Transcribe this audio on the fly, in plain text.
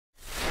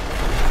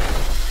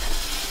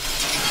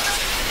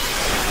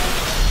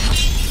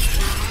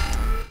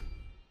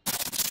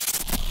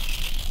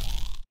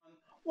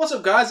What's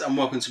up guys, and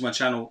welcome to my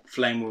channel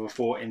Flame with a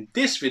 4. In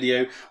this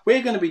video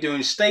we're going to be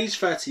doing stage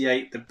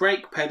 38, the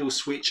brake pedal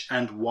switch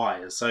and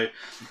wires. So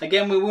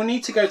again, we will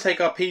need to go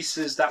take our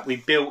pieces that we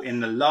built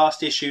in the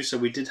last issue. So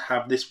we did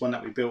have this one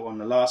that we built on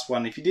the last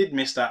one. If you did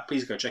miss that,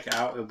 please go check it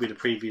out. It'll be the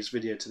previous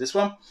video to this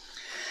one.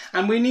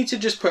 And we need to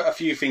just put a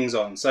few things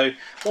on. So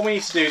what we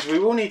need to do is we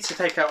will need to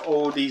take out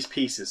all these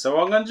pieces.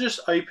 So I'm going to just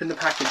open the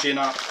packaging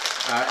up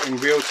in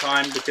real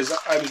time, because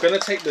I'm going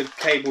to take the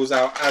cables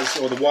out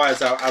or the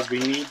wires out as we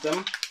need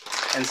them,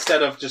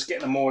 instead of just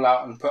getting them all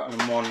out and putting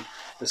them on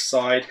the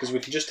side, because we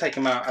can just take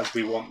them out as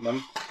we want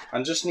them.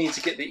 And just need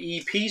to get the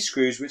EP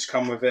screws which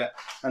come with it,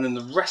 and then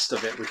the rest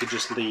of it we could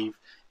just leave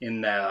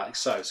in there like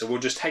so. So we'll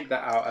just take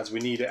that out as we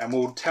need it, and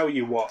we'll tell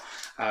you what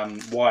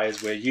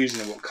wires we're using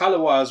and what colour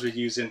wires we're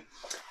using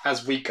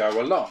as we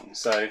go along.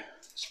 So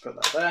just put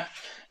that there,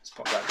 let's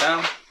pop that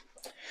down.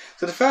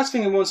 So the first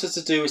thing it wants us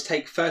to do is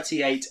take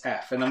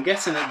 38F, and I'm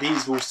guessing that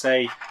these will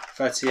say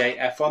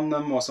 38F on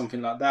them or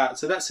something like that.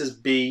 So that says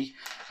B,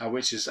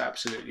 which is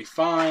absolutely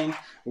fine.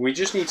 We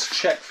just need to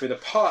check through the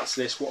parts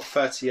list what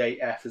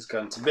 38F is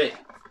going to be.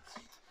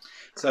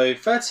 So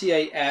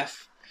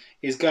 38F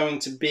is going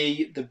to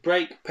be the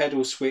brake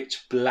pedal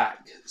switch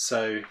black.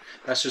 So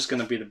that's just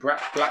going to be the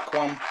black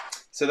one.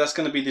 So that's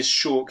going to be this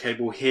short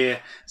cable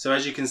here. So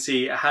as you can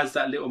see, it has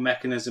that little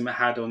mechanism it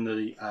had on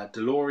the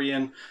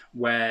DeLorean,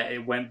 where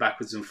it went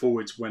backwards and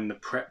forwards when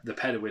the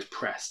pedal was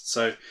pressed.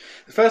 So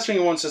the first thing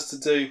it wants us to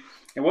do,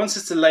 it wants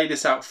us to lay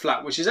this out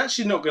flat, which is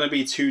actually not going to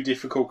be too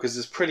difficult because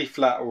it's pretty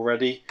flat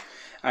already.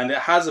 And it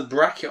has a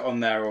bracket on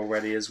there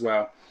already as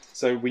well.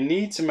 So we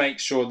need to make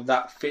sure that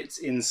that fits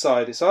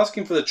inside. It's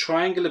asking for the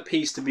triangular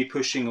piece to be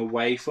pushing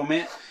away from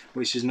it,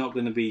 which is not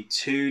going to be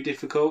too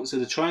difficult. So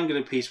the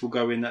triangular piece will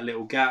go in that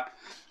little gap,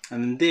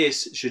 and then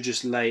this should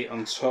just lay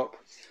on top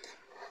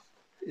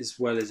as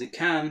well as it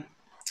can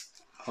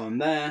on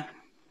there.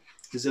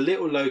 There's a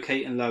little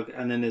locate and lug,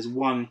 and then there's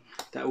one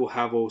that will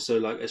have also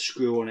like a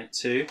screw on it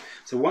too.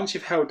 So once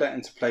you've held that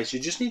into place, you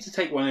just need to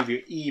take one of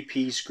your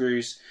EP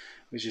screws,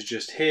 which is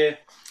just here,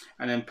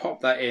 and then pop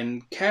that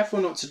in.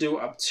 Careful not to do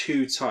it up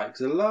too tight,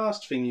 because the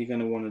last thing you're going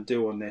to want to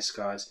do on this,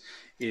 guys,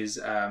 is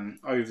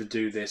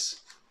overdo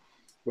this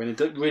when it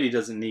really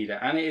doesn't need it.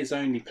 And it is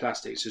only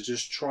plastic, so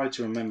just try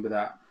to remember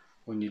that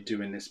when you're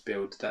doing this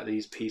build, that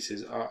these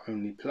pieces are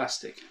only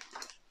plastic.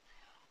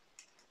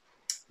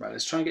 Right,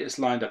 let's try and get this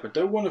lined up. I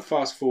don't want to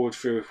fast forward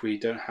through if we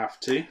don't have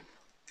to. I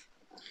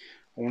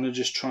want to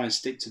just try and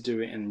stick to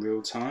do it in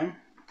real time.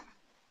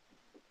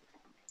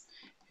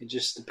 It's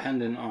just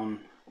dependent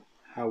on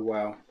how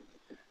well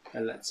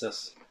it lets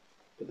us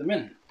put them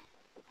in.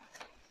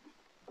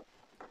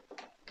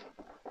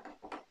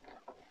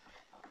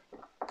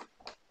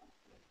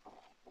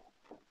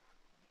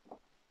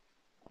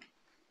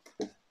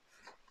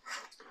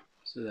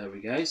 So there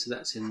we go, so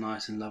that's in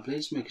nice and lovely.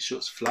 Just making sure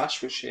it's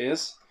flush, which it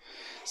is.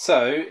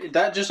 So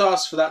that just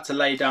asks for that to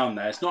lay down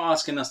there. It's not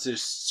asking us to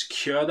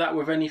secure that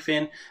with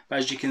anything, but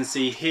as you can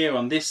see here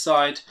on this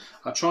side,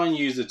 I'll try and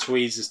use the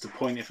tweezers to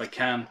point if I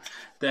can.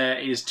 There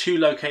is two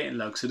locating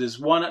lugs. So there's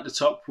one at the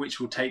top which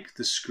will take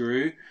the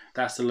screw.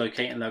 That's the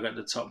locating lug at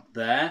the top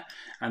there.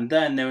 And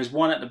then there is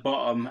one at the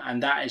bottom,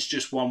 and that is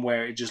just one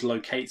where it just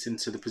locates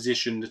into the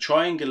position. The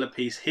triangular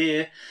piece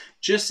here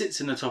just sits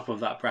in the top of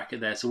that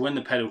bracket there. So when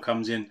the pedal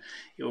comes in,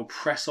 it will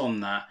press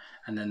on that,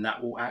 and then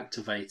that will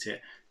activate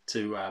it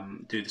to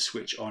do the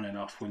switch on and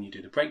off when you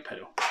do the brake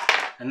pedal.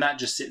 And that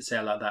just sits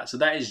there like that. So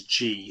that is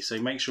G.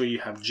 So make sure you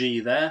have G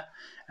there,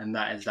 and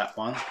that is that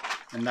one.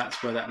 And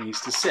that's where that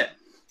needs to sit.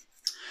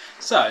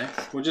 So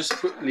we'll just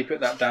quickly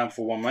put that down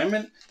for one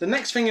moment. The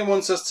next thing it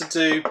wants us to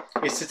do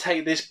is to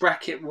take this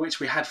bracket which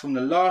we had from the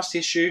last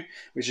issue,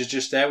 which is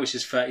just there, which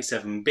is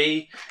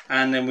 37B,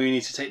 and then we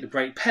need to take the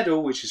brake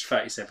pedal, which is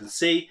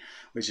 37C,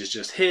 which is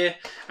just here.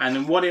 And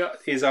then what it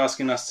is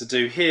asking us to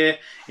do here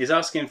is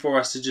asking for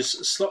us to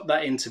just slot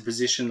that into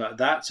position like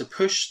that, to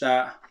push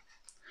that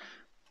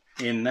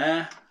in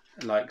there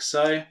like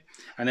so.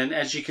 And then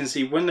as you can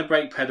see, when the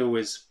brake pedal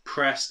is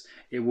pressed,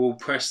 it will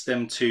press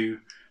them two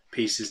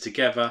pieces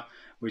together,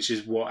 which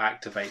is what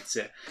activates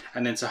it.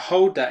 And then to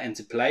hold that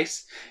into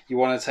place, you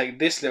want to take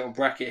this little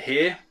bracket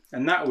here,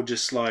 and that will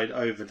just slide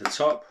over the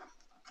top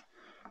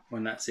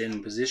when that's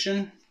in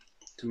position,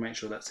 to make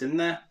sure that's in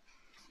there.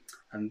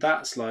 And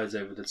that slides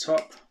over the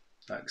top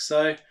like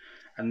so.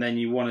 And then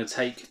you want to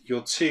take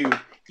your two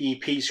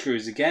EP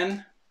screws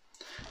again,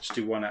 just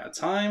do one at a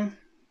time,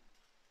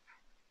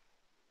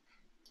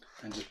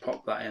 and just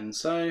pop that in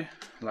so,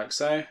 like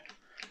so.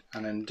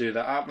 And then do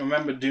that up.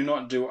 Remember, do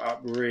not do it up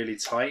really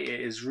tight.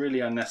 It is really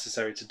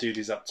unnecessary to do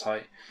these up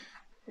tight.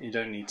 You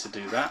don't need to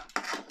do that.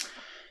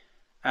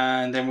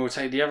 And then we'll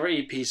take the other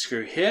EP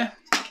screw here,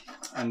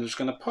 and I'm just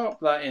going to pop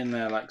that in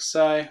there like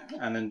so,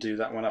 and then do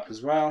that one up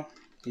as well.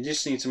 You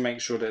just need to make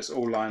sure that it's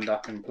all lined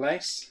up in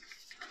place.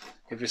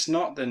 If it's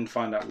not, then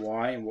find out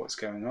why and what's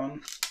going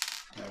on.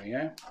 There we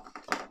go.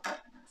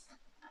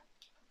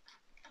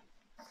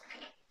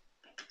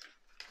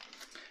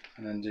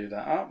 And then do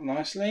that up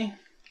nicely.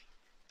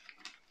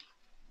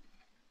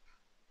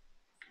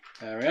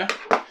 There we are.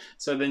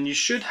 So then you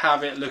should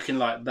have it looking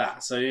like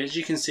that. So as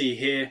you can see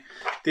here,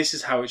 this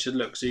is how it should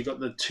look. So you've got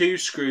the two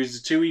screws,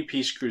 the two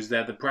EP screws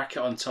there, the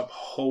bracket on top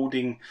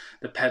holding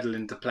the pedal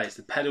into place.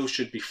 The pedal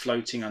should be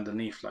floating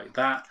underneath like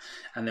that.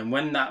 And then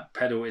when that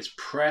pedal is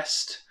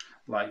pressed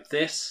like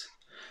this,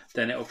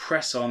 then it will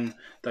press on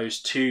those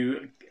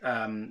two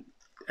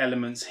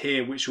elements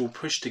here, which will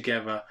push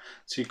together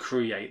to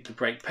create the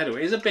brake pedal.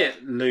 It is a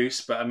bit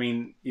loose, but I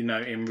mean, you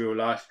know, in real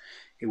life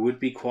it would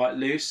be quite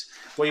loose.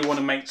 What you want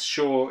to make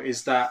sure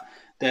is that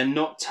they're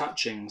not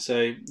touching,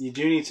 so you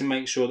do need to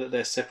make sure that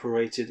they're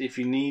separated. If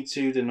you need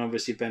to, then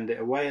obviously bend it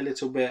away a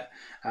little bit,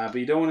 but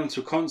you don't want them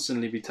to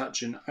constantly be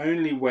touching,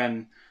 only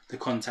when the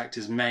contact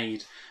is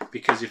made,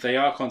 because if they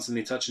are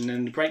constantly touching,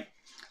 then the brake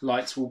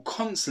lights will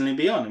constantly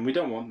be on, and we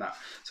don't want that.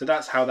 So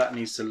that's how that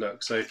needs to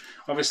look. So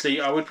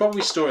obviously I would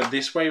probably store it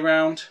this way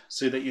round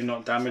so that you're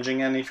not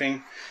damaging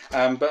anything,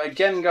 but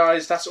again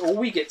guys, that's all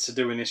we get to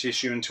do in this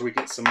issue until we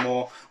get some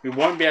more. We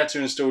won't be able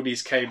to install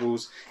these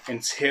cables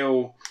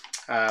until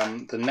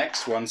the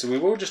next one, so we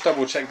will just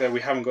double check that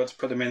we haven't got to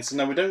put them in. So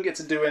no, we don't get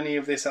to do any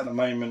of this at the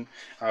moment,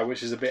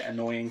 which is a bit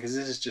annoying because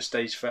this is just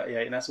stage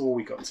 38 and that's all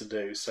we got to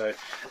do. So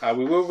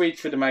we will read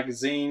through the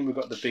magazine. We've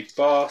got the big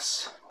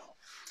boss.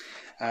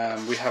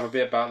 We have a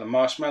bit about the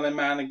Marshmallow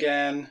Man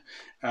again,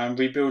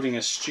 rebuilding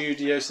a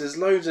studio. So there's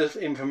loads of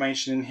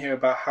information in here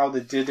about how they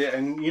did it,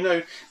 and you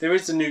know, there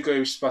is the new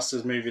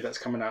Ghostbusters movie that's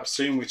coming out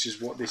soon, which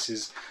is what this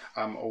is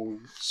all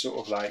sort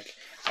of like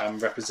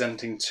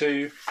representing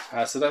too.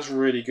 So that's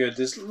really good.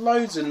 There's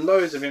loads and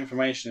loads of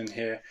information in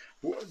here,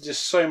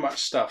 just so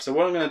much stuff. So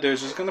what I'm going to do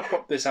is just going to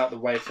pop this out the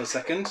way for a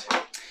second,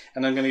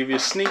 and I'm going to give you a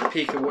sneak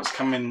peek at what's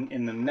coming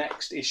in the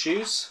next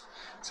issues.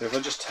 So if I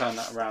just turn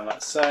that around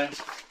like so,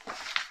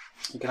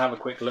 you can have a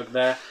quick look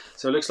there.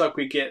 So it looks like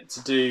we get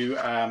to do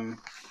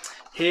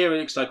here, it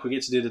looks like we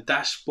get to do the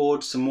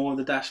dashboard, some more of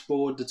the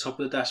dashboard, the top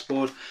of the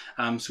dashboard,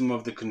 some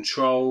of the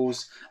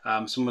controls,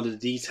 some of the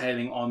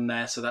detailing on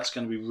there. So that's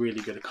going to be really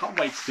good. I can't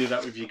wait to do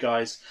that with you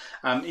guys.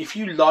 If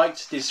you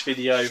liked this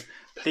video,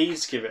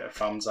 please give it a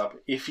thumbs up.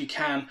 If you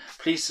can,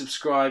 please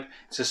subscribe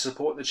to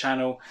support the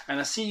channel, and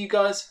I'll see you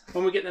guys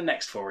when we get the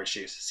next 4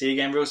 issues. See you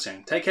again real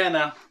soon. Take care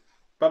now.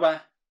 Bye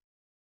bye.